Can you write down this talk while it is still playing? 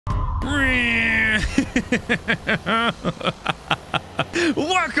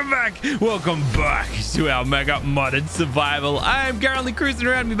Welcome back to our mega modded survival. I'm currently cruising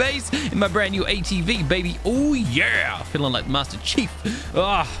around my base in my brand new ATV, baby. Oh yeah, feeling like Master Chief.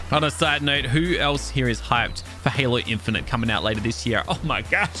 On a side note, who else here is hyped for Halo Infinite coming out later this year? Oh my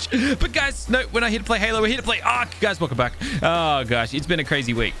gosh. But guys, no, we're not here to play Halo, we're here to play ARK. Guys, welcome back. Oh gosh, it's been a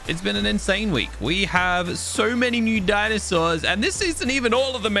crazy week. It's been an insane week. We have so many new dinosaurs, and this isn't even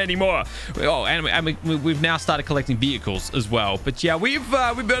all of them anymore. Oh, and we've now started collecting vehicles as well. But yeah, we've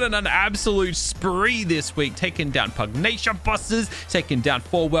been on an absolute spree this week, taking down Pugnacia bosses, taking down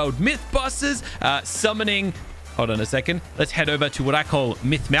 4-world myth bosses, summoning... Hold on a second. Let's head over to what I call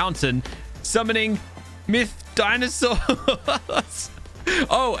Myth Mountain, summoning myth dinosaurs.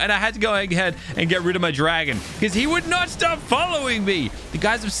 Oh, and I had to go ahead and get rid of my dragon because he would not stop following me. The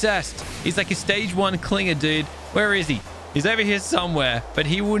guy's obsessed. He's like a stage 1 clinger, dude. Where is he? He's over here somewhere, but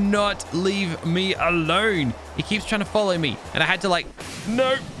he will not leave me alone. He keeps trying to follow me, and I had to like,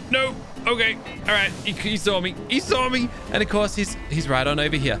 no, okay, all right. He saw me. He saw me, and of course he's right on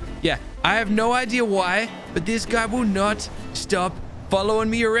over here. Yeah, I have no idea why, but this guy will not stop following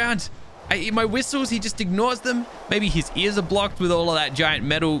me around. My whistles, he just ignores them. Maybe his ears are blocked with all of that giant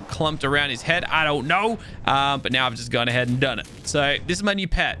metal clumped around his head. I don't know, but now I've just gone ahead and done it. So this is my new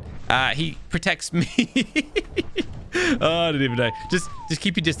pet. He protects me. Oh, I don't even know. Just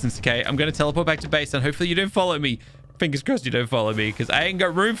keep your distance, okay? I'm going to teleport back to base, and hopefully you don't follow me. Fingers crossed you don't follow me, because I ain't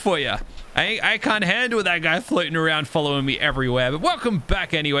got room for you. I can't handle that guy floating around following me everywhere. But welcome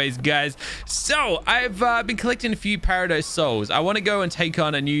back anyways, guys. So I've been collecting a few Parados souls. I want to go and take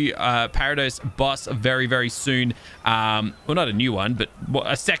on a new Parados boss very, very soon. Well, not a new one, but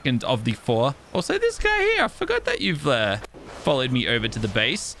a second of the 4. Also, this guy here, I forgot that you've followed me over to the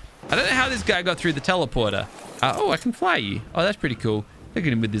base. I don't know how this guy got through the teleporter. Oh, I can fly you. Oh, that's pretty cool. Look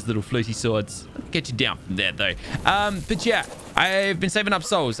at him with his little floaty swords. I'll get you down from there, though. But yeah, I've been saving up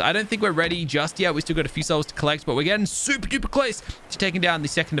souls. I don't think we're ready just yet. We still got a few souls to collect, but we're getting super duper close to taking down the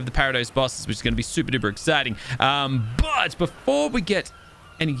second of the Parados bosses, which is going to be super duper exciting. But before we get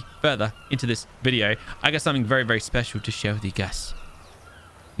any further into this video, I got something very, very special to share with you guys.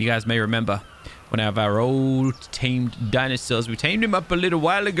 You guys may remember one of our old tamed dinosaurs. We tamed him up a little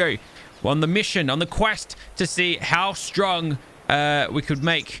while ago on the mission, on the quest to see how strong we could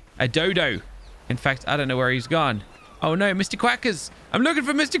make a dodo. In fact, I don't know where he's gone. Oh no, Mr. Quackers. I'm looking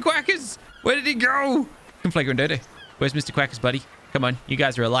for Mr. Quackers. Where did he go? Conflager and Dodo. Where's Mr. Quackers, buddy? Come on, you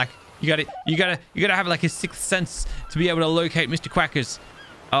guys are alike. You gotta have like a 6th sense to be able to locate Mr. Quackers.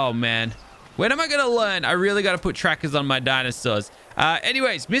 Oh man. When am I gonna learn? I really gotta put trackers on my dinosaurs.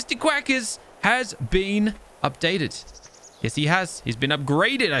 Anyways, Mr. Quackers has been updated. Yes, he has. He's been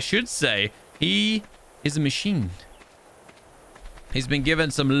upgraded, I should say. He is a machine. He's been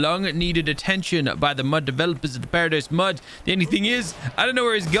given some long-needed attention by the mod developers of the Parados mod. The only thing is, I don't know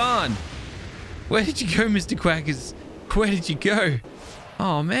where he's gone. Where did you go, Mr. Quackers? Where did you go?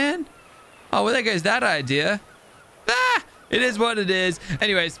 Oh, man. Oh, well, there goes that idea. Ah! It is what it is.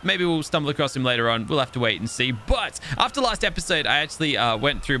 Anyways, maybe we'll stumble across him later on. We'll have to wait and see. But after last episode, I actually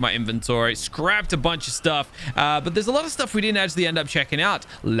went through my inventory, scrapped a bunch of stuff. But there's a lot of stuff we didn't actually end up checking out,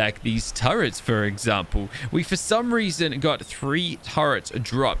 like these turrets, for example. We, for some reason, got 3 turrets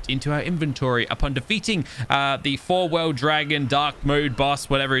dropped into our inventory upon defeating the 4-world dragon, dark mode boss,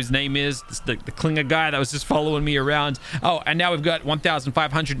 whatever his name is, the clinger guy that was just following me around. Oh, and now we've got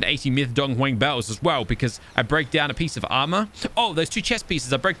 1,580 myth dong huang bells as well, because I break down a piece of armor. Oh, those 2 chest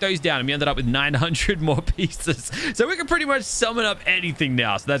pieces, I broke those down and we ended up with 900 more pieces. So we can pretty much summon up anything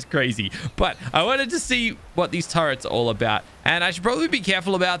now, so that's crazy. But I wanted to see what these turrets are all about, and I should probably be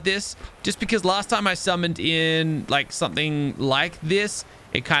careful about this, just because last time I summoned in like something like this,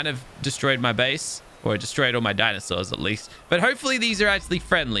 it kind of destroyed my base, or it destroyed all my dinosaurs at least. But hopefully these are actually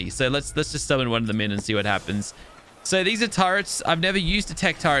friendly, so let's just summon one of them in and see what happens. So these are turrets. I've never used a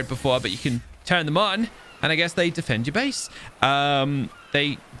tech turret before, but you can turn them on, and I guess they defend your base.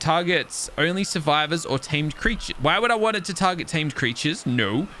 They target only survivors or tamed creatures. Why would I want it to target tamed creatures?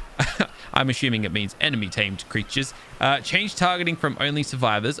 No. I'm assuming it means enemy tamed creatures. Change targeting from only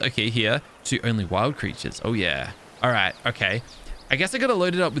survivors, okay, here, to only wild creatures. Oh, yeah. All right, okay. I guess I got to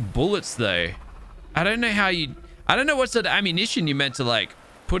load it up with bullets, though. I don't know how you... I don't know what sort of ammunition you meant to, like,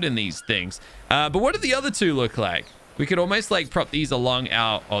 put in these things. But what do the other 2 look like? We could almost, like, prop these along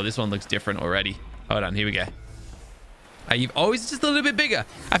our... Oh, this one looks different already. Hold on, here we go. You've always just a little bit bigger.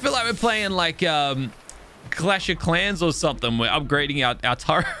 I feel like we're playing like Clash of Clans or something. We're upgrading our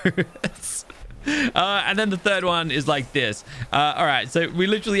turrets. And then the 3rd one is like this. All right, so we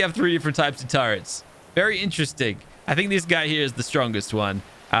literally have 3 different types of turrets. Very interesting. I think this guy here is the strongest one.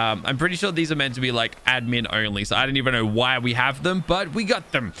 I'm pretty sure these are meant to be like admin only, so I don't even know why we have them, but we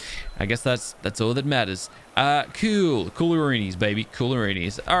got them. I guess that's all that matters. Cool. Coolaroonies, baby.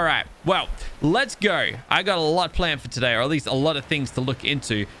 Coolaroonies. All right. Well, let's go. I got a lot planned for today, or at least a lot of things to look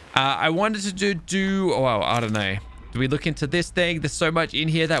into. I wanted to do well, I don't know. Do we look into this thing? There's so much in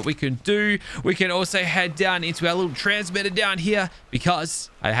here that we can do. We can also head down into our little transmitter down here because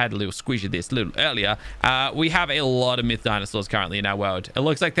I had a little squish of this a little earlier. We have a lot of myth dinosaurs currently in our world. It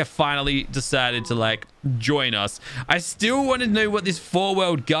looks like they've finally decided to like join us. I still want to know what this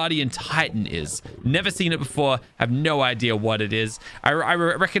 4-world guardian titan is. Never seen it before. Have no idea what it is. I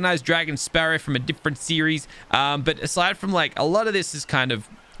recognize Dragon Sparrow from a different series. But aside from like a lot of this is kind of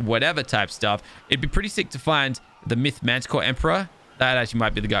whatever type stuff, it'd be pretty sick to find the Myth Manticore Emperor. That actually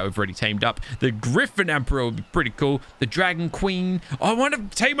might be the guy we've already tamed up. The Griffin Emperor would be pretty cool. The Dragon Queen. Oh, I want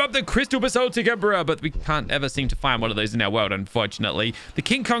to tame up the Crystal Basaltic Emperor, but we can't ever seem to find one of those in our world, unfortunately. The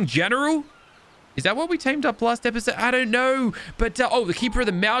King Kong General. Is that what we tamed up last episode? I don't know. But, oh, the Keeper of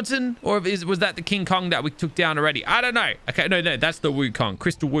the Mountain? Or was that the King Kong that we took down already? I don't know. Okay, no, that's the Wukong.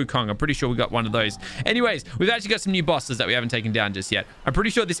 Crystal Wukong. I'm pretty sure we got one of those. Anyways, we've actually got some new bosses that we haven't taken down just yet. I'm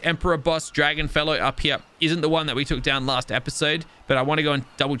pretty sure this Emperor boss, Dragon Fellow up here, isn't the one that we took down last episode. But I want to go and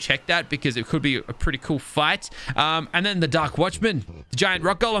double check that because it could be a pretty cool fight. And then the Dark Watchman, the giant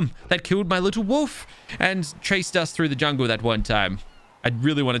rock golem that killed my little wolf and chased us through the jungle that one time. I'd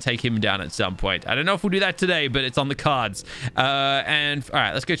really want to take him down at some point. I don't know if we'll do that today, but it's on the cards. And all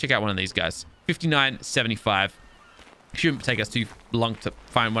right, let's go check out one of these guys. 59.75. Shouldn't take us too long to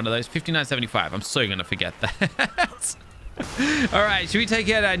find one of those. 59.75. I'm so gonna forget that. All right, should we take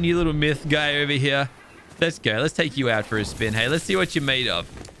out our new little myth guy over here? Let's go. Let's take you out for a spin. Hey, let's see what you're made of.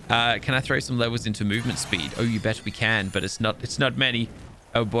 Can I throw some levels into movement speed? Oh, you bet we can, but it's not many.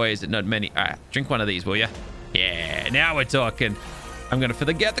 Oh boy, is it not many. All right, drink one of these, will ya? Yeah, now we're talking. I'm going to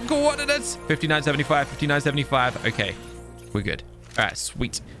forget the coordinates. 59.75, 59.75. Okay, we're good. All right,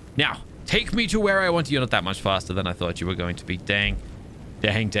 sweet. Now, take me to where I want to. You're not that much faster than I thought you were going to be. Dang.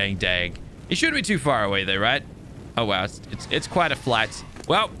 Dang, dang, dang. It shouldn't be too far away though, right? Oh, wow. It's quite a flight.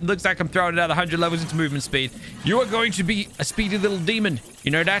 Well, looks like I'm throwing another 100 levels into movement speed. You are going to be a speedy little demon.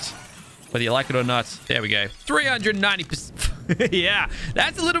 You know that? Whether you like it or not. There we go. 390%. Yeah,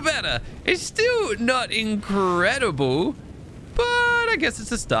 that's a little better. It's still not incredible, but I guess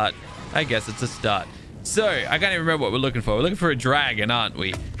it's a start. I guess it's a start. So, I can't even remember what we're looking for. We're looking for a dragon, aren't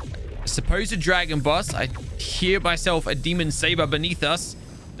we? Supposed dragon boss. I hear myself a demon saber beneath us.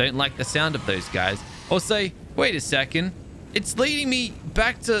 Don't like the sound of those guys. Also, wait a second. It's leading me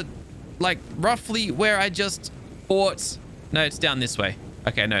back to, like, roughly where I just fought. No, it's down this way.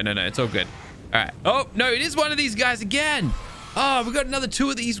 Okay, no. It's all good. All right. Oh, no, it is one of these guys again. Oh, we got another 2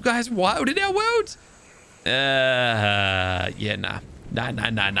 of these guys wild in our world. Yeah, nah.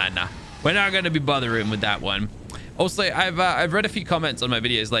 We're not going to be bothering with that one. Also, I've read a few comments on my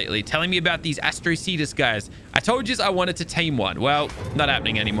videos lately telling me about these Astrocetus guys. I told you I wanted to tame one. Well, not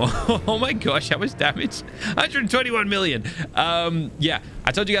happening anymore. Oh my gosh, how much damage? 121 million. Yeah,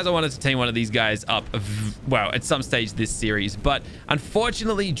 I told you guys I wanted to tame one of these guys up, well, at some stage this series. But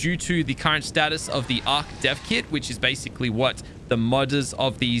unfortunately, due to the current status of the ARK dev kit, which is basically what the modders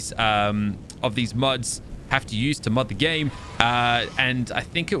of these mods have to use to mod the game, and I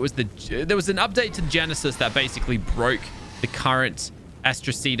think it was there was an update to Genesis that basically broke the current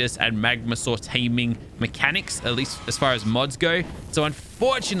Astrocetus and Magmasaur taming mechanics, at least as far as mods go. So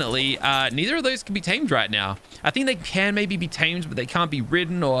unfortunately, neither of those can be tamed right now. I think they can maybe be tamed, but they can't be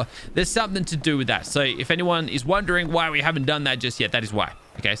ridden, or there's something to do with that. So if anyone is wondering why we haven't done that just yet, that is why.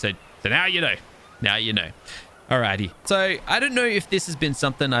 Okay, so now you know. Now you know. Alrighty, so I don't know if this has been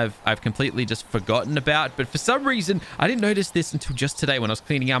something I've completely just forgotten about, but for some reason I didn't notice this until just today when I was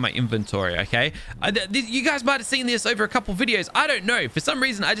cleaning out my inventory. Okay, you guys might have seen this over a couple videos. I don't know, for some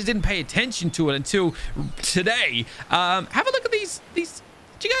reason I just didn't pay attention to it until today. Have a look at these.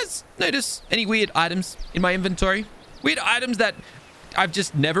 Do you guys notice any weird items in my inventory? Weird items that I've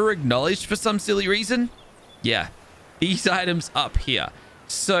just never acknowledged for some silly reason? Yeah, these items up here.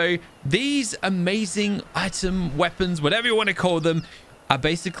 So these amazing item weapons, whatever you want to call them, are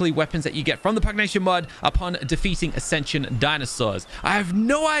basically weapons that you get from the Pugnacia mod upon defeating Ascension dinosaurs. I have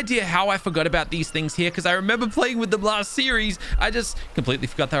no idea how I forgot about these things here, because I remember playing with them last series. I just completely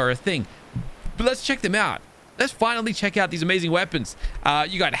forgot they were a thing. But let's check them out. Let's finally check out these amazing weapons.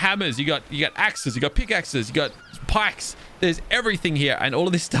 You got hammers, you got axes, you got pickaxes, you got pikes. There's everything here, and all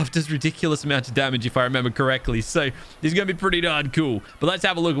of this stuff does ridiculous amounts of damage if I remember correctly. So this is going to be pretty darn cool. But let's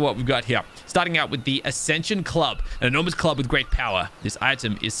have a look at what we've got here. Starting out with the Ascension Club, an enormous club with great power. This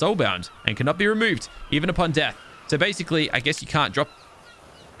item is soulbound and cannot be removed even upon death. So basically, I guess you can't drop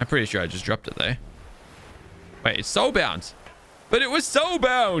I'm pretty sure I just dropped it though. Wait, it's soulbound. But it was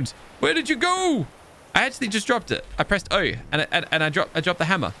soulbound. Where did you go? I actually just dropped it. I pressed O and I dropped the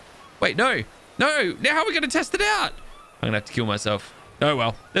hammer. Wait, no. No. Now how are we going to test it out? I'm going to have to kill myself. Oh,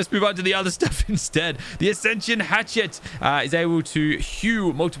 well. Let's move on to the other stuff instead. The Ascension Hatchet is able to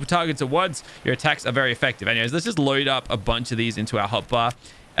hew multiple targets at once. Your attacks are very effective. Anyways, let's just load up a bunch of these into our hotbar.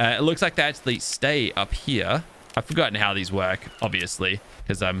 It looks like they actually stay up here. I've forgotten how these work, obviously,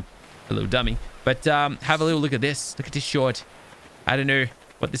 because I'm a little dummy. But have a little look at this. Look at this sword. I don't know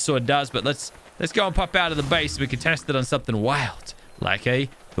what this sword does, but let's go and pop out of the base so we can test it on something wild, like a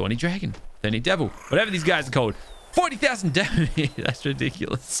thorny dragon, thorny devil, whatever these guys are called. 40,000 damage. That's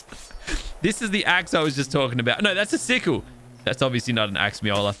ridiculous. This is the axe I was just talking about. No, that's a sickle. That's obviously not an axe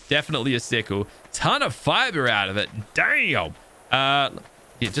Miola. Definitely a sickle. Ton of fiber out of it. Damn. Yeah,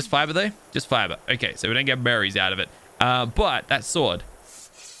 just fiber though? Just fiber. Okay, so we don't get berries out of it. But that sword.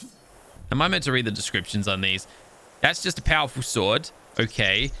 Am I meant to read the descriptions on these? That's just a powerful sword.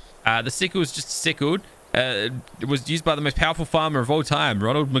 Okay. The sickle is just sickled. It was used by the most powerful farmer of all time,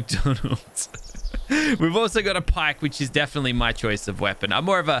 Ronald McDonald. We've also got a pike, which is definitely my choice of weapon. I'm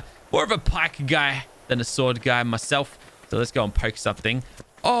more of a pike guy than a sword guy myself. So let's go and poke something.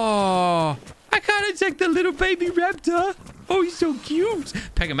 Oh, I can't attack the little baby raptor. Oh, he's so cute.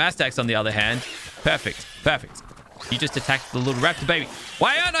 Pugnacia on the other hand. Perfect. Perfect. You just attacked the little raptor baby.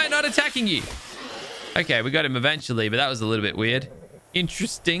 Why aren't I not attacking you? Okay, we got him eventually, but that was a little bit weird.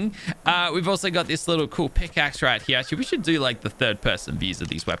 Interesting. We've also got this little cool pickaxe right here. Actually, we should do like the third-person views of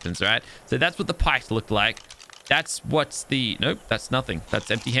these weapons, right? So that's what the pike looked like. That's what's the... Nope, that's nothing.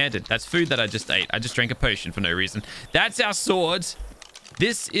 That's empty-handed. That's food that I just ate. I just drank a potion for no reason. That's our swords.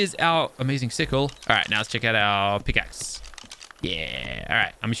 This is our amazing sickle. All right, now let's check out our pickaxe. Yeah. All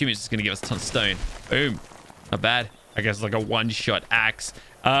right. I'm assuming it's just going to give us a ton of stone. Boom. Not bad. I guess like a one-shot axe.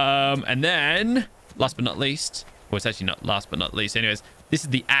 And then, last but not least... Well, it's actually not last but not least. Anyways, this is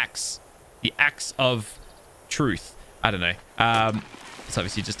the axe. The axe of truth. I don't know. It's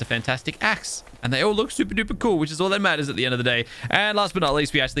obviously just a fantastic axe. And they all look super duper cool, which is all that matters at the end of the day. And last but not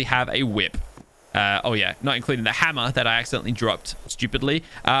least, we actually have a whip. Oh yeah, not including the hammer that I accidentally dropped stupidly.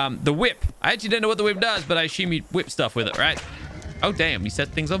 The whip. I actually don't know what the whip does, but I assume you whip stuff with it, right? Oh damn, you set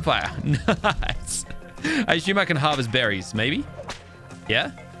things on fire. Nice. I assume I can harvest berries, maybe?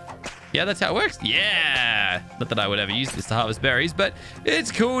 Yeah? Yeah, that's how it works. Yeah. Not that I would ever use this to harvest berries, but it's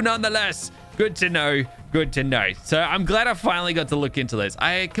cool nonetheless. Good to know. Good to know. So I'm glad I finally got to look into this.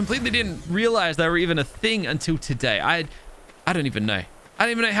 I completely didn't realize they were even a thing until today. I don't even know. I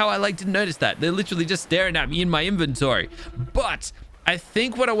don't even know how I didn't notice that. They're literally just staring at me in my inventory. But I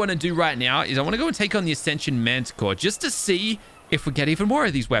think what I want to do right now is I want to go and take on the Ascension Manticore just to see if we get even more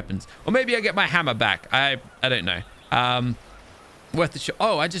of these weapons. Or maybe I get my hammer back. I don't know. Worth the shot.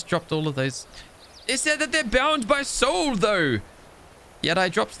 Oh, I just dropped all of those. It said that they're bound by soul, though. Yet I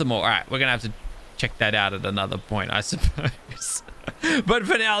dropped them all. All right, we're going to have to check that out at another point, I suppose. But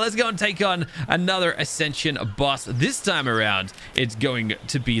for now, let's go and take on another Ascension boss. This time around, it's going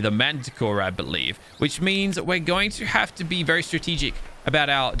to be the Manticore, I believe, which means we're going to have to be very strategic about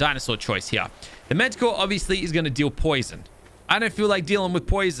our dinosaur choice here. The Manticore obviously is going to deal poison. I don't feel like dealing with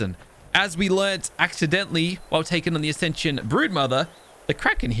poison. As we learnt accidentally while taking on the Ascension Broodmother, the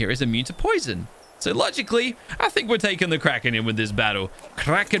Kraken here is immune to poison. So logically, I think we're taking the Kraken in with this battle.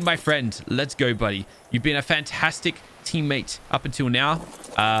 Kraken, my friend, let's go, buddy. You've been a fantastic teammate up until now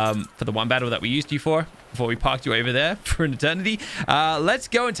for the one battle that we used you for before we parked you over there for an eternity. Let's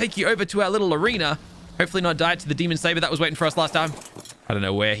go and take you over to our little arena. Hopefully not die to the Demon Saber that was waiting for us last time. I don't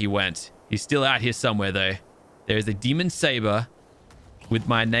know where he went. He's still out here somewhere, though. There is a Demon Saber with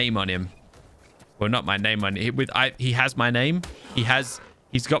my name on him. Well, not my name on it. He has my name.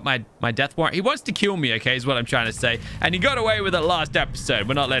 He's got my death warrant. He wants to kill me, okay, is what I'm trying to say. And he got away with it last episode.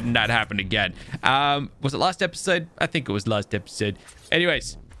 We're not letting that happen again. Was it last episode? I think it was last episode.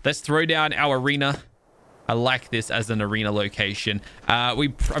 Anyways, let's throw down our arena. I like this as an arena location.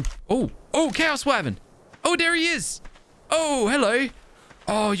 Oh, Chaos Wyvern. Oh, there he is. Oh, hello.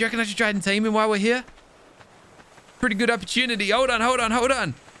 Oh, you reckon I should try and tame him while we're here? Pretty good opportunity. Hold on.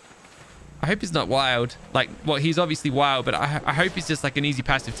 I hope he's not wild. Like, well, he's obviously wild, but I hope he's just like an easy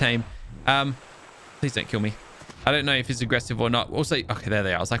passive tame. Please don't kill me. I don't know if he's aggressive or not. Also, okay, there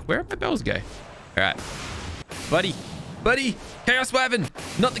they are. I was like, where did my bells go? All right. Buddy. Chaos Wyvern.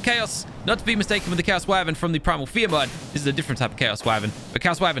 Not the Chaos. Not to be mistaken with the Chaos Wyvern from the Primal Fear mod. This is a different type of Chaos Wyvern. But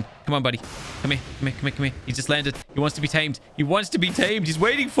Chaos Wyvern, come on, buddy. Come here. He just landed. He wants to be tamed. He's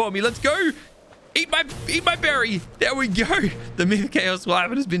waiting for me. Let's go. Eat my berry. There we go. The Myth Chaos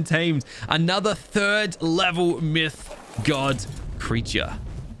Wyvern has been tamed. Another 3rd level myth god creature.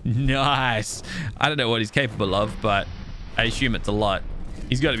 Nice. I don't know what he's capable of, but I assume it's a lot.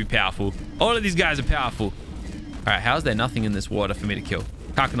 He's got to be powerful. All of these guys are powerful. All right, how's there nothing in this water for me to kill?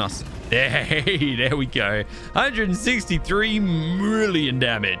 Pugnacia. Hey, there we go. 163 million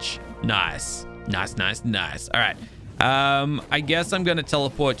damage. Nice. Nice, nice, nice. All right. I guess I'm going to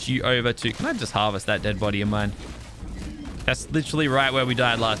teleport you over to... Can I just harvest that dead body of mine? That's literally right where we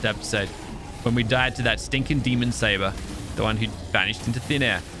died last episode. When we died to that stinking demon saber. The one who vanished into thin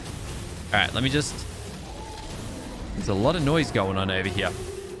air. All right, let me just... There's a lot of noise going on over here.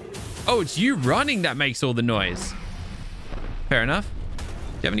 Oh, it's you running that makes all the noise. Fair enough. Do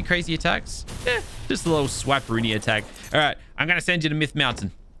you have any crazy attacks? Yeah, just a little swipe-rooney attack. All right, I'm going to send you to Myth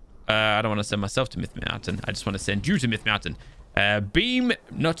Mountain. I don't want to send myself to Myth Mountain. I just want to send you to Myth Mountain. Not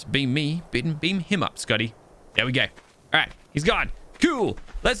beam me, beam him up, Scotty. There we go. All right, he's gone. Cool.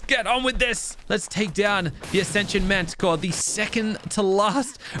 Let's get on with this. Let's take down the Ascension Manticore, the second to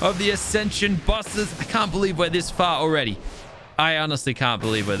last of the Ascension bosses. I can't believe we're this far already. I honestly can't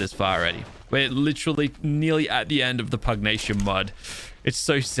believe we're this far already. We're literally nearly at the end of the Pugnacia mod. It's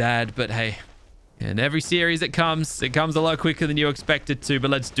so sad, but hey. In every series it comes a lot quicker than you expect it to, but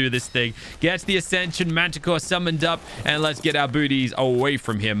let's do this thing. Get the Ascension Manticore summoned up, and let's get our booties away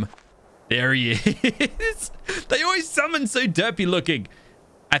from him. There he is. They always summon so derpy looking.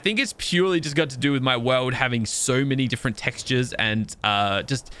 I think it's purely just got to do with my world having so many different textures, and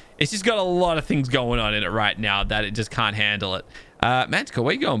it's just got a lot of things going on in it right now that it just can't handle it. Manticore,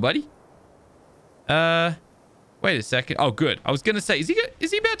 where you going, buddy? Wait a second. Oh, good. I was gonna say, is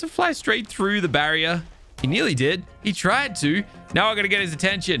he about to fly straight through the barrier? He nearly did. He tried to. Now I gotta get his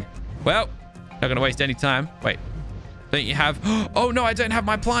attention. Well, not gonna waste any time. Wait, don't you have... Oh no, I don't have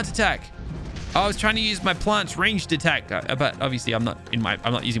my plant attack. I was trying to use my plant's ranged attack, but obviously I'm not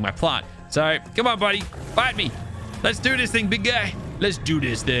using my plant. So come on, buddy, fight me. Let's do this thing, big guy. Let's do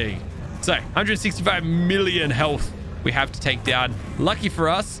this thing. So 165 million health we have to take down. Lucky for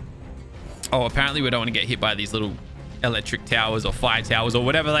us. Oh, apparently we don't want to get hit by these little electric towers or fire towers or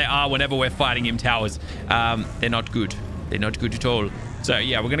whatever they are whenever we're fighting him towers. They're not good. They're not good at all. So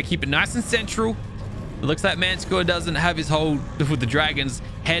yeah, we're going to keep it nice and central. It looks like Manticore doesn't have his whole, with the dragon's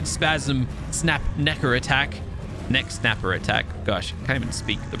head spasm snap necker attack. Neck snapper attack. Gosh, I can't even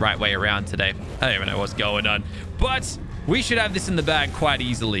speak the right way around today. I don't even know what's going on. But we should have this in the bag quite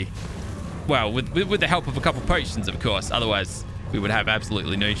easily. Well, with the help of a couple potions, of course. Otherwise, we would have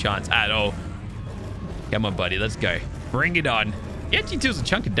absolutely no chance at all. Come on, buddy. Let's go. Bring it on. He actually deals a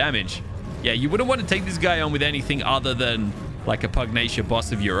chunk of damage. Yeah, you wouldn't want to take this guy on with anything other than like a Pugnacia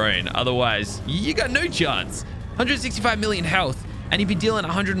boss of your own. Otherwise, you got no chance. 165 million health, and he'd be dealing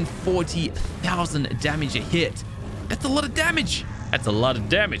 140,000 damage a hit. That's a lot of damage. That's a lot of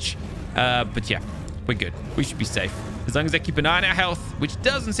damage. But yeah, we're good. We should be safe. As long as I keep an eye on our health, which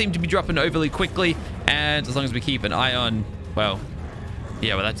doesn't seem to be dropping overly quickly, and as long as we keep an eye on, well,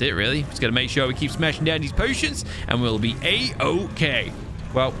 yeah, well, that's it, really. Just got to make sure we keep smashing down these potions, and we'll be A-okay.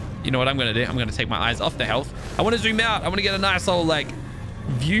 Well, you know what I'm going to do? I'm going to take my eyes off the health. I want to zoom out. I want to get a nice old, like,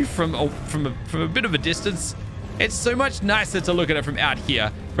 view from a bit of a distance. It's so much nicer to look at it from out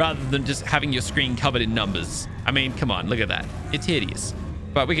here rather than just having your screen covered in numbers. I mean, come on, look at that. It's hideous.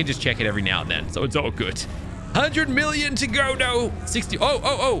 But we can just check it every now and then, so it's all good. 100 million to go, no. 60.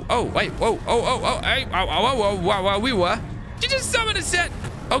 Wait. We were. Did you just summon a set?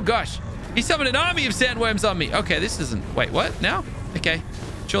 Oh, gosh. He summoned an army of sandworms on me. Okay, this isn't... Wait, what? Now? Okay.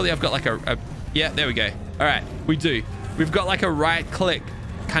 Surely I've got like a... Yeah, there we go. All right, we do. We've got like a right-click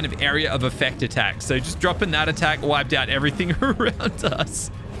kind of area of effect attack. So just dropping that attack wiped out everything around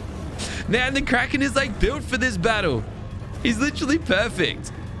us. Man, the Kraken is like built for this battle. He's literally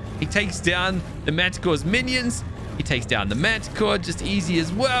perfect. He takes down the Manticore's minions. He takes down the Manticore just easy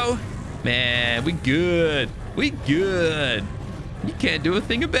as well. Man, we good. We good. You can't do a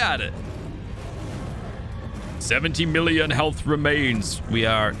thing about it. 70 million health remains. We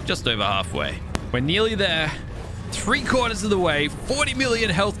are just over halfway. We're nearly there. 3/4 of the way. 40 million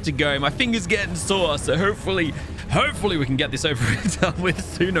health to go. My finger's getting sore, so hopefully we can get this over and done with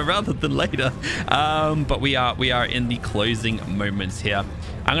sooner rather than later. But we are in the closing moments here.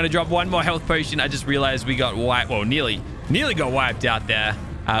 I'm gonna drop one more health potion. I just realized we got wiped. Well, nearly got wiped out there.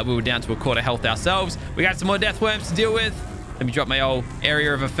 We were down to 1/4 health ourselves. We got some more death worms to deal with. Let me drop my old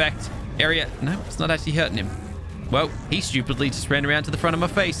area of effect. No, it's not actually hurting him. Well, he stupidly just ran around to the front of my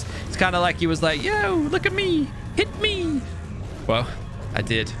face. It's kind of like he was like, yo, look at me. Hit me. Well, I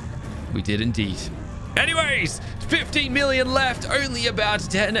did. We did indeed. Anyways, 15 million left. Only about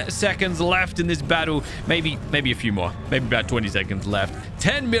 10 seconds left in this battle. Maybe a few more. Maybe about 20 seconds left.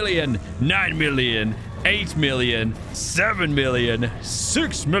 10 million, 9 million, 8 million, 7 million,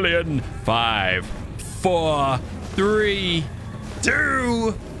 6 million, 5, 4, 3,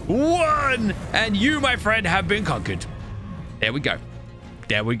 2, 1. And you, my friend, have been conquered. There we go.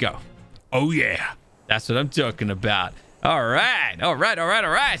 There we go. Oh, yeah. That's what I'm talking about. All right. All right. All right.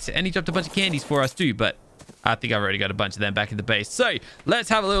 All right. And he dropped a bunch of candies for us too, but I think I've already got a bunch of them back in the base. So let's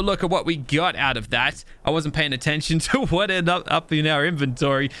have a little look at what we got out of that. I wasn't paying attention to what ended up in our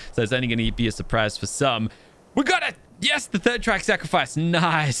inventory, so it's only going to be a surprise for some. We got it. Yes, the third track sacrifice.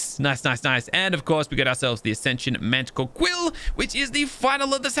 Nice. Nice, nice, nice. And of course, we got ourselves the Ascension Manticore Quill, which is the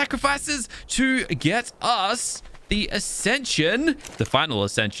final of the sacrifices to get us the Ascension, the final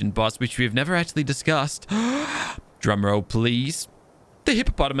Ascension boss, which we've never actually discussed. Drum roll, please. The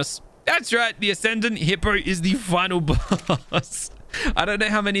Hippopotamus. That's right, the Ascendant Hippo is the final boss. I don't know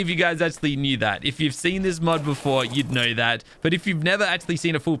how many of you guys actually knew that. If you've seen this mod before, you'd know that. But if you've never actually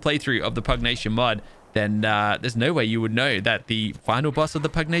seen a full playthrough of the Pugnacia mod, then there's no way you would know that the final boss of the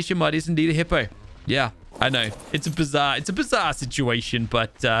Pugnacia mod is indeed a hippo. Yeah, I know. It's a bizarre situation,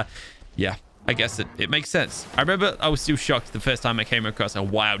 but yeah, I guess it makes sense. I remember I was still shocked the first time I came across a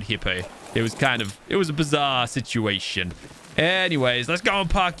wild hippo. It was a bizarre situation. Anyways, let's go and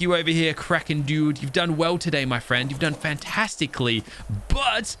park you over here, Kraken dude. You've done well today, my friend. You've done fantastically.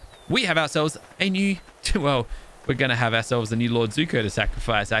 But we have ourselves a new... Well, we're going to have ourselves a new Lord Zuko to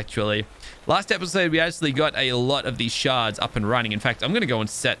sacrifice, actually. Last episode, we actually got a lot of these shards up and running. In fact, I'm going to go and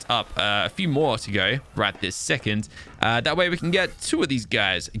set up a few more to go right this second. That way we can get 2 of these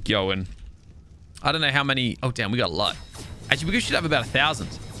guys going. I don't know how many... Oh, damn, we got a lot. Actually, we should have about 1,000.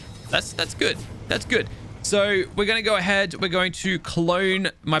 That's good. That's good. So we're going to go ahead. We're going to clone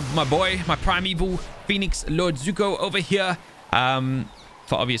my boy, my primeval Phoenix Lord Zuko over here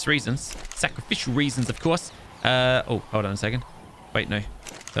for obvious reasons. Sacrificial reasons, of course. Oh, hold on a second. Wait, no.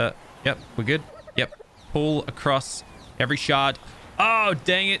 Yep, we're good. Yep. Pull across every shard. Oh,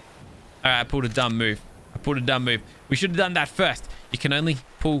 dang it. All right, I pulled a dumb move. We should have done that first. You can only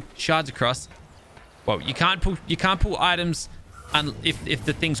pull shards across. Well, you can't pull items if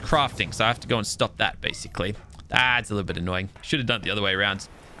the thing's crafting, so I have to go and stop that, basically. It's a little bit annoying. Should have done it the other way around.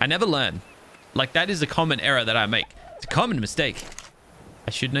 I never learn. Like, that is a common error that I make. It's a common mistake.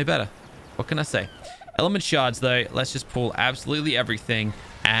 I should know better. What can I say? Element shards, though. Let's just pull absolutely everything,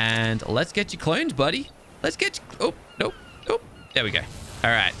 and let's get you cloned, buddy. Let's get you... Oh, nope, nope. There we go. All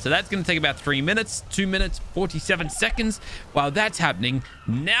right, so that's going to take about 3 minutes, 2 minutes, 47 seconds. While that's happening,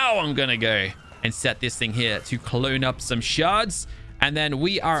 now I'm going to go and set this thing here to clone up some shards. And then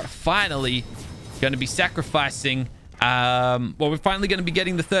we are finally going to be sacrificing... well, we're finally going to be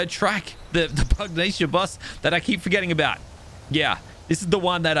getting the third track, the Pugnacia boss that I keep forgetting about. Yeah, this is the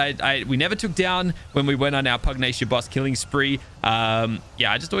one that we never took down when we went on our Pugnacia boss killing spree. Yeah,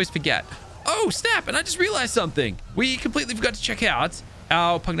 I just always forget. Oh, snap, and I just realized something. We completely forgot to check out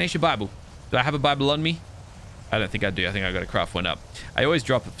our Pugnacia Bible. Do I have a Bible on me? I don't think I do. I think I got to craft one up. I always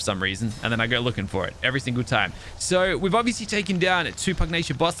drop it for some reason, and then I go looking for it every single time. So we've obviously taken down 2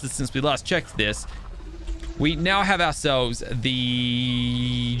 Pugnacia bosses since we last checked this. We now have ourselves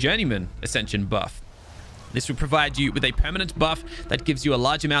the Journeyman Ascension buff. This will provide you with a permanent buff that gives you a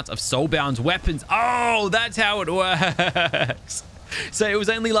large amount of soulbound weapons. Oh, that's how it works. So it was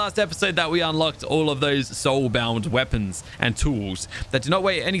only last episode that we unlocked all of those soulbound weapons and tools that do not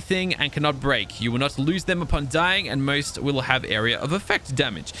weigh anything and cannot break. You will not lose them upon dying, and most will have area of effect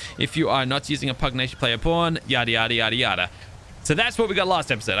damage if you are not using a Pugnacia player pawn, yada yada yada yada. So that's what we got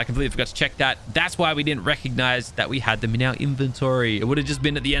last episode. I completely forgot to check that. That's why we didn't recognize that we had them in our inventory. It would have just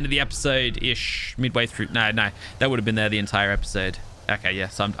been at the end of the episode-ish, midway through. No, that would have been there the entire episode. Okay,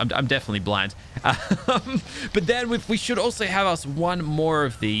 yes, I'm definitely blind. But then we should also have us one more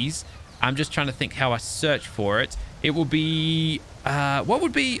of these. I'm just trying to think how I search for it. It will be... what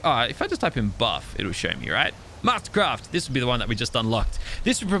would be... if I just type in buff, it'll show me, right? Mastercraft. This would be the one that we just unlocked.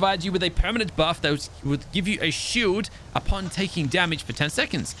 This would provide you with a permanent buff that would give you a shield upon taking damage for 10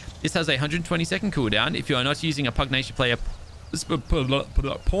 seconds. This has a 120-second cooldown if you are not using a Pugnacia player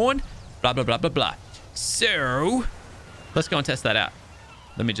pawn, blah, blah, blah, blah, blah. So... let's go and test that out.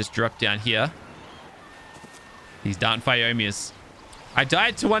 Let me just drop down here. These darn Phiomias. I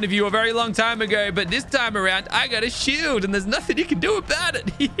died to one of you a very long time ago, but this time around, I got a shield, and there's nothing you can do about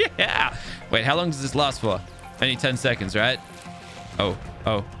it. Yeah. Wait, how long does this last for? Only 10 seconds, right? Oh.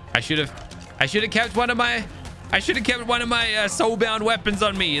 I should have kept one of my... soulbound weapons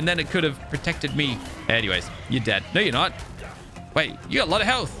on me, and then it could have protected me. Anyways, you're dead. No, you're not. Wait, you got a lot of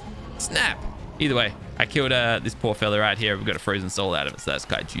health. Snap. Either way, I killed this poor fella right here. We've got a frozen soul out of it, so that's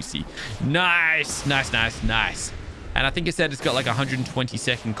quite juicy. Nice. And I think it said it's got like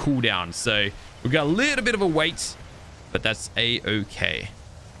 120-second cooldown. So we've got a little bit of a wait, but that's a-okay.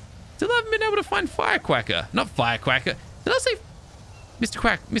 Still haven't been able to find Firecracker. Not Firecracker. Did I say Mr.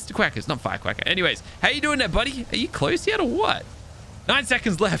 Quackers? Not Firecracker. Anyways, how you doing there, buddy? Are you close yet or what? 9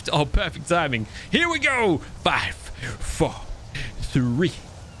 seconds left. Oh, perfect timing. Here we go. 5, 4, 3,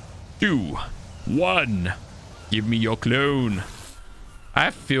 2, 1. Give me your clone. I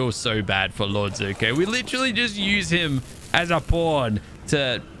feel so bad for Lord Zuko. We literally just use him as a pawn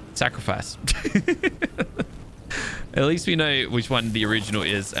to sacrifice. At least we know which one the original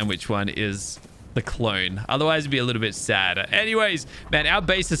is and which one is the clone. Otherwise, it'd be a little bit sad. Anyways, man, our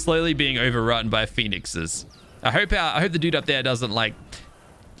base is slowly being overrun by phoenixes. I hope the dude up there doesn't like...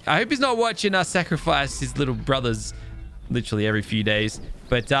 I hope he's not watching us sacrifice his little brothers literally every few days.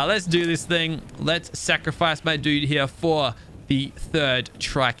 But let's do this thing. Let's sacrifice my dude here for the third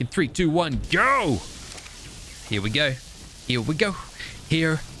trike. In 3, 2, 1, go! Here we go. Here we go.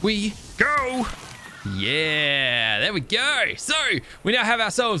 Here we go. Yeah, there we go. So we now have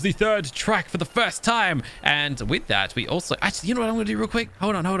ourselves the third trike for the first time. And with that, we also... Actually, you know what I'm going to do real quick?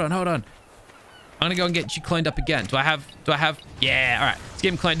 Hold on. I'm gonna go and get you cloned up again. Do I have? Yeah, all right. Let's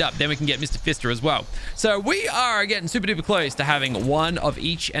get him cloned up. Then we can get Mr. Fister as well. So we are getting super duper close to having one of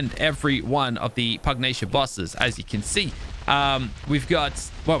each and every one of the Pugnacia bosses. As you can see, we've got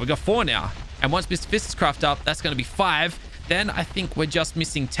 4 now. And once Mr. Fister's crafted up, that's gonna be 5. Then I think we're just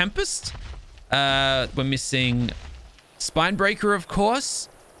missing Tempest. We're missing Spinebreaker, of course.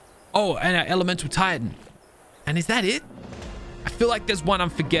 Oh, and our Elemental Titan. And is that it? I feel like there's one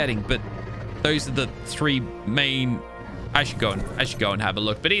I'm forgetting, but those are the 3 main. I should go and have a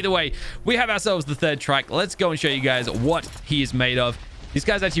look. But either way, we have ourselves the third trike. Let's go and show you guys what he is made of. This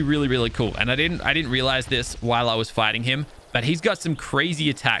guy's actually really, really cool. And I didn't realize this while I was fighting him, but he's got some crazy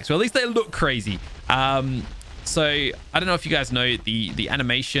attacks. Well, at least they look crazy. So I don't know if you guys know the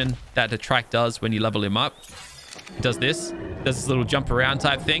animation that the trike does when you level him up. It does this little jump around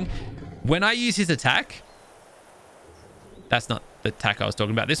type thing. When I use his attack, that's not the attack I was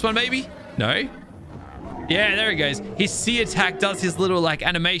talking about. This one, maybe? No? Yeah, there he goes. His C attack does his little, like,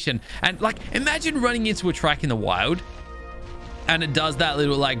 animation. And, like, imagine running into a trike in the wild. And it does that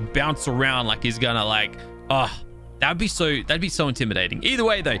little, like, bounce around like he's gonna, like... Oh, that'd be so intimidating. Either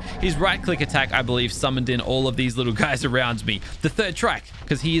way, though, his right-click attack, I believe, summoned in all of these little guys around me. The third trike,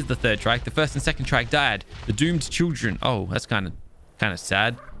 because he is the third trike. The first and second trike died. The doomed children. Oh, that's kind of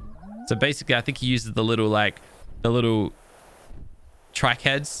sad. So, basically, I think he uses the little, like... The little... trike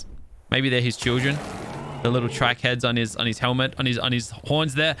heads. Maybe they're his children. The little trike heads on his helmet, on his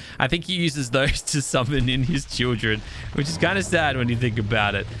horns there. I think he uses those to summon in his children, which is kind of sad when you think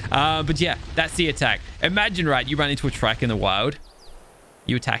about it. But yeah, that's the attack. Imagine, right, you run into a trike in the wild,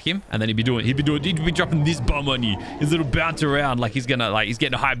 you attack him, and then he'd be dropping this bomb on you. His little bounce around like he's getting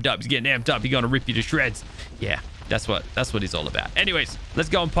hyped up, he's getting amped up, he's gonna rip you to shreds. Yeah. That's what he's all about. Anyways, let's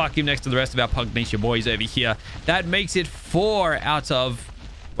go and park him next to the rest of our Pugnacia boys over here. That makes it 4 out of...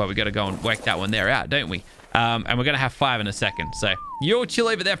 Well, we got to go and work that one there out, don't we? And we're going to have 5 in a second. So you'll chill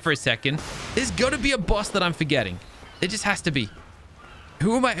over there for a second. There's got to be a boss that I'm forgetting. There just has to be.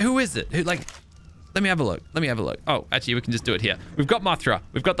 Who is it? Let me have a look. Oh, actually, we can just do it here. We've got Mothra.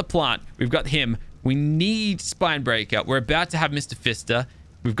 We've got the plant. We've got him. We need Spinebreaker. We're about to have Mr. Fister.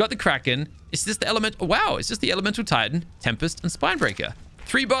 We've got the Kraken. It's just the Elemental... Wow, it's just the Elemental Titan, Tempest, and Spinebreaker.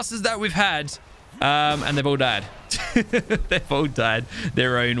 3 bosses that we've had, and they've all died. They've all died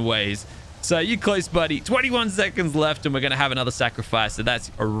their own ways. So you close, buddy. 21 seconds left, and we're going to have another sacrifice. So that's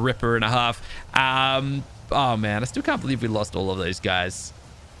a ripper and a half. Oh, man, I still can't believe we lost all of those guys.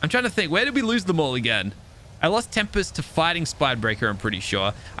 I'm trying to think. Where did we lose them all again? I lost Tempest to fighting Spinebreaker, I'm pretty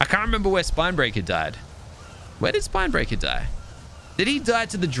sure. I can't remember where Spinebreaker died. Where did Spinebreaker die? Did he die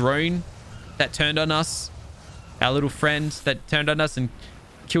to the drone that turned on us? Our little friend that turned on us and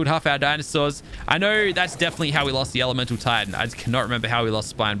killed half our dinosaurs? I know that's definitely how we lost the Elemental Titan. I just cannot remember how we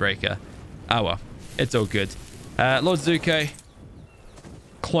lost Spinebreaker. Oh, well. It's all good. Lord Zuko.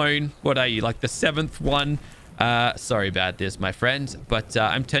 Clone. What are you? Like the 7th one? Sorry about this, my friend. But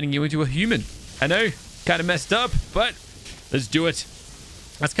I'm turning you into a human. I know. Kind of messed up, but let's do it.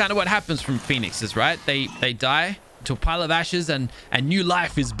 That's kind of what happens from phoenixes, right? They die to a pile of ashes and new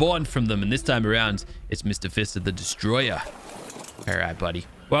life is born from them. And this time around, it's Mr. Fister the Destroyer. All right, buddy.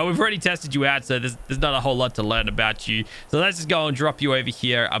 Well, we've already tested you out, so there's not a whole lot to learn about you. So let's just go and drop you over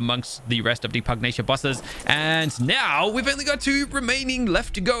here amongst the rest of the Pugnacia bosses. And now we've only got 2 remaining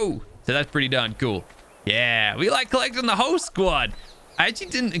left to go. So that's pretty darn cool. Yeah, we like collecting the whole squad. I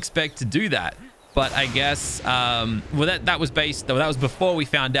actually didn't expect to do that. But I guess, well, that was based, though, that was before we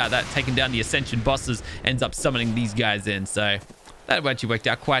found out that taking down the Ascension bosses ends up summoning these guys in. So that actually worked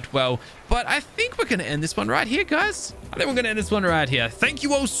out quite well. But I think we're going to end this one right here, guys. I think we're going to end this one right here. Thank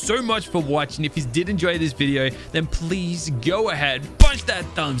you all so much for watching. If you did enjoy this video, then please go ahead, punch that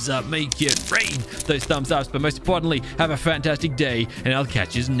thumbs up, make it rain those thumbs ups. But most importantly, have a fantastic day, and I'll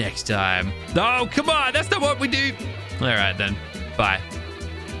catch you next time. Oh, come on. That's not what we do. All right, then. Bye.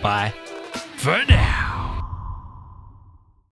 Bye. For now.